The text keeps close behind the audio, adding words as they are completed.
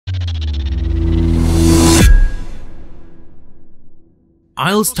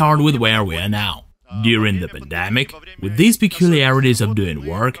I'll start with where we are now. During the pandemic, with these peculiarities of doing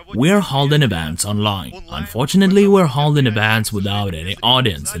work, we're holding events online. Unfortunately, we're holding events without any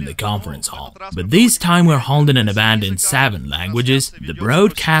audience in the conference hall. But this time we're holding an event in 7 languages, the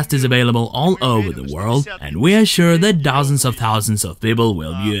broadcast is available all over the world, and we are sure that dozens of thousands of people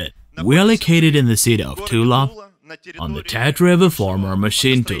will view it. We are located in the city of Tula, on the territory of a former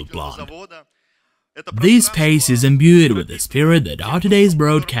machine tool plant. This space is imbued with the spirit that our today's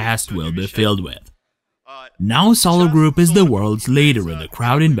broadcast will be filled with. Now SOLARGROUP is the world's leader in the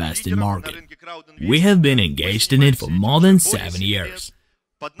crowd investing market. We have been engaged in it for more than 7 years.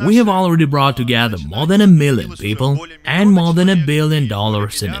 We have already brought together more than 1 million people and more than $1 billion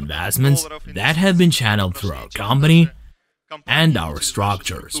in investments that have been channeled through our company and our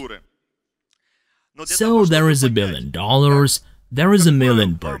structures. So there is $1 billion, there is 1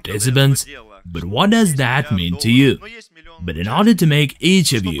 million participants, but what does that mean to you? But in order to make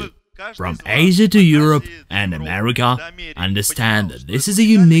each of you, from Asia to Europe and America, understand that this is a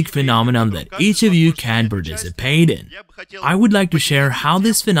unique phenomenon that each of you can participate in, I would like to share how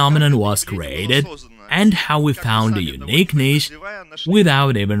this phenomenon was created and how we found a unique niche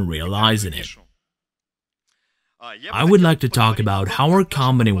without even realizing it. I would like to talk about how our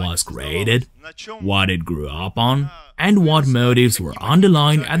company was created, what it grew up on, and what motives were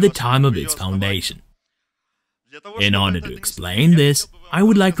underlying at the time of its foundation. In order to explain this, I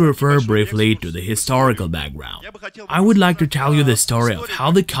would like to refer briefly to the historical background. I would like to tell you the story of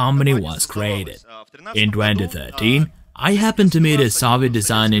how the company was created. In 2013, I happened to meet a Soviet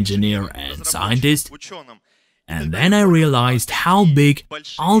design engineer and scientist, and then I realized how big,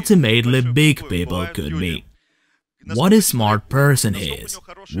 ultimately big people could be. What a smart person he is,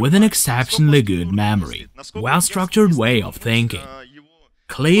 with an exceptionally good memory, well-structured way of thinking,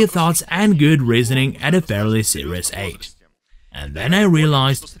 clear thoughts and good reasoning at a fairly serious age. And then I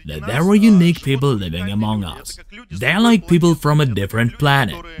realized that there were unique people living among us. They're like people from a different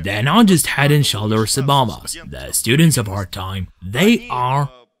planet. They're not just head and shoulders above us. They're students of our time. They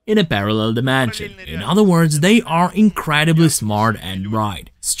are in a parallel dimension. In other words, they are incredibly smart and bright,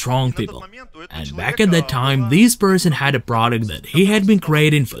 strong people. And back at that time, this person had a product that he had been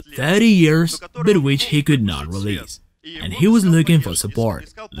creating for 30 years, but which he could not release. And he was looking for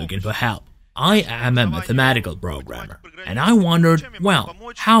support, looking for help. I am a mathematical programmer, and I wondered, well,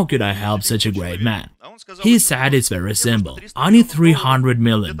 how could I help such a great man? He said it's very simple. I need $300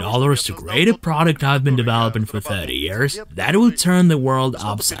 million to create a product I've been developing for 30 years that will turn the world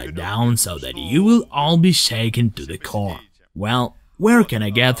upside down so that you will all be shaken to the core. Well, where can I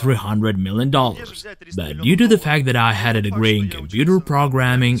get $300 million? But due to the fact that I had a degree in computer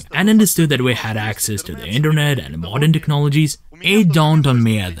programming and understood that we had access to the internet and modern technologies, it dawned on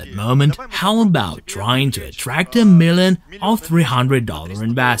me at that moment, how about trying to attract 1 million of $300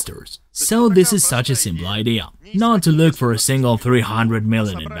 investors? So this is such a simple idea, not to look for a single $300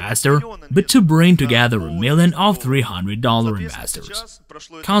 million investor, but to bring together 1 million of $300 investors.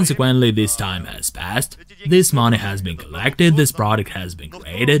 Consequently, this time has passed, this money has been collected, this product has been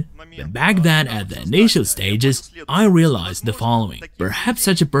created, but back then at the initial stages, I realized the following: perhaps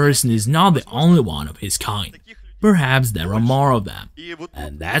such a person is not the only one of his kind. Perhaps there are more of them.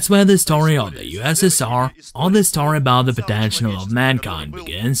 And that's where the story of the USSR, or the story about the potential of mankind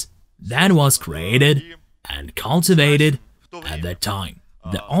begins, that was created and cultivated at that time.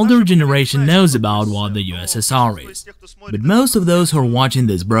 The older generation knows about what the USSR is, but most of those who are watching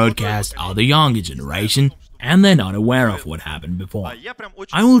this broadcast are the younger generation, and they're not aware of what happened before.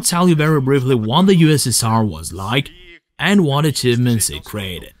 I will tell you very briefly what the USSR was like and what achievements it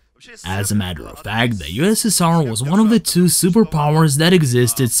created. As a matter of fact, the USSR was one of the 2 superpowers that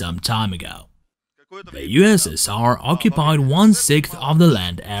existed some time ago. The USSR occupied 1/6 of the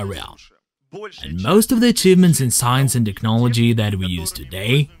land area, and most of the achievements in science and technology that we use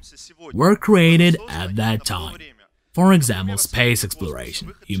today were created at that time. For example, space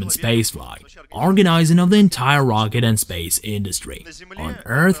exploration, human spaceflight, organizing of the entire rocket and space industry. On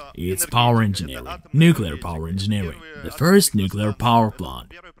Earth, it's power engineering, nuclear power engineering, the first nuclear power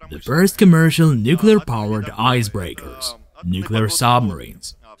plant, the first commercial nuclear-powered icebreakers, nuclear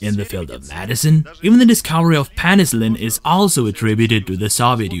submarines. In the field of medicine, even the discovery of penicillin is also attributed to the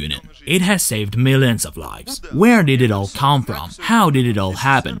Soviet Union. It has saved millions of lives. Where did it all come from? How did it all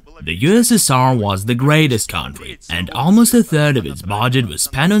happen? The USSR was the greatest country, and almost a third of its budget was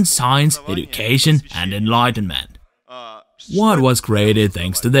spent on science, education, and enlightenment. What was created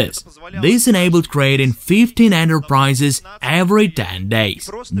thanks to this? This enabled creating 15 enterprises every 10 days,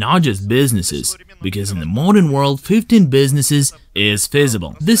 not just businesses, because in the modern world 15 businesses is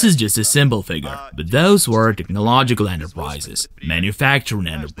feasible. This is just a simple figure, but those were technological enterprises, manufacturing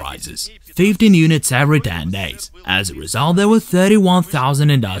enterprises. 15 units every 10 days. As a result, there were 31,000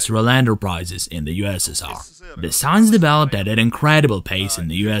 industrial enterprises in the USSR. The science developed at an incredible pace in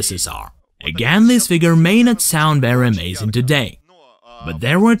the USSR. Again, this figure may not sound very amazing today, but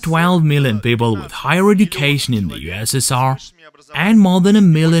there were 12 million people with higher education in the USSR and more than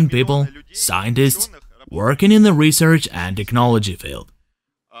 1 million people, scientists, working in the research and technology field.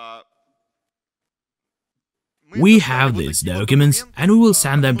 We have these documents and we will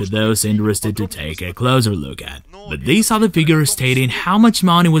send them to those interested to take a closer look at. But these are the figures stating how much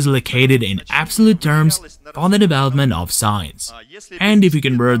money was allocated in absolute terms for the development of science. And if you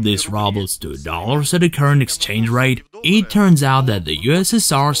convert these rubles to dollars at the current exchange rate, it turns out that the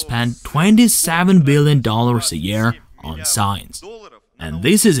USSR spent $27 billion a year on science. And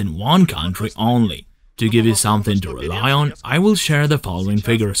this is in one country only. To give you something to rely on, I will share the following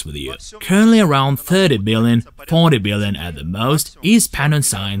figures with you. Currently around 30 billion, 40 billion at the most is spent on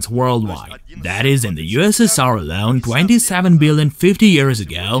science worldwide. That is, in the USSR alone 27 billion 50 years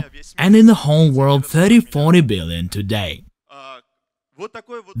ago, and in the whole world 30-40 billion today.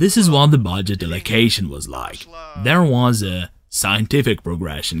 This is what the budget allocation was like. There was a scientific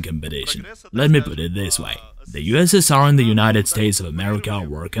progression competition. Let me put it this way. The USSR and the United States of America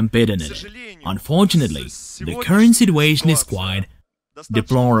were competing in it. Unfortunately, the current situation is quite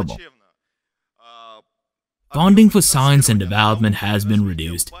deplorable. Funding for science and development has been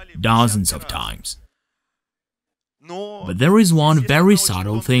reduced dozens of times. But there is one very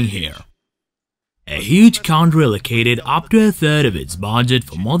subtle thing here. A huge country allocated up to a third of its budget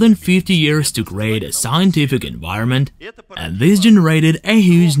for more than 50 years to create a scientific environment, and this generated a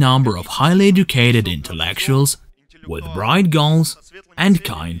huge number of highly educated intellectuals with bright goals and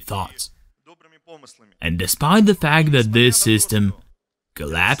kind thoughts. And despite the fact that this system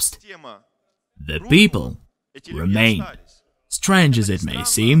collapsed, the people remained. Strange as it may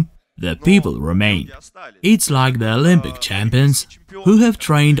seem, the people remained. It's like the Olympic champions who have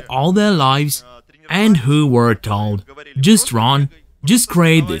trained all their lives and who were told, just run, just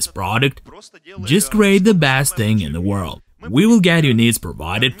create this product, just create the best thing in the world. We will get your needs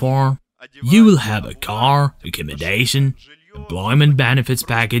provided for, you will have a car, accommodation, employment benefits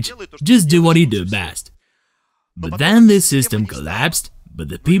package, just do what you do best. But then this system collapsed, but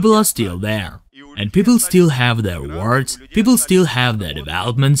the people are still there. And people still have their words, people still have their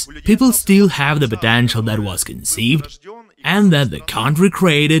developments, people still have the potential that was conceived and that the country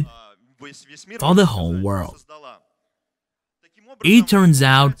created for the whole world. It turns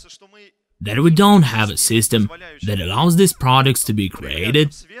out that we don't have a system that allows these products to be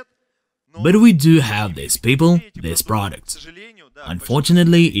created, but we do have these people, these products.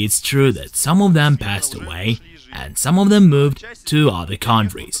 Unfortunately, it's true that some of them passed away and some of them moved to other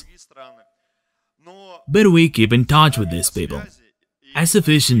countries. But we keep in touch with these people, a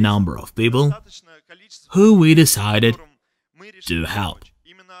sufficient number of people who we decided to help,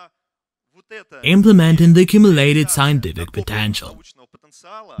 implementing the accumulated scientific potential,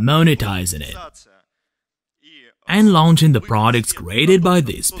 monetizing it, and launching the products created by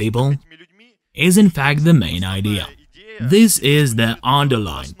these people is in fact the main idea. This is the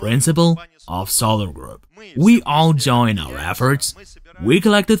underlying principle of SOLARGROUP. We all join our efforts, we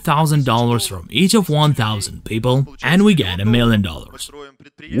collect $1,000 from each of 1,000 people and we get $1 million.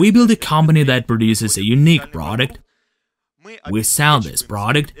 We build a company that produces a unique product. We sell this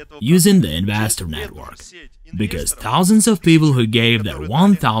product using the investor network, because thousands of people who gave their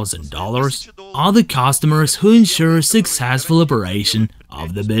 $1,000 are the customers who ensure successful operation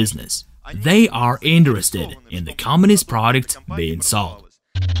of the business. They are interested in the company's product being sold.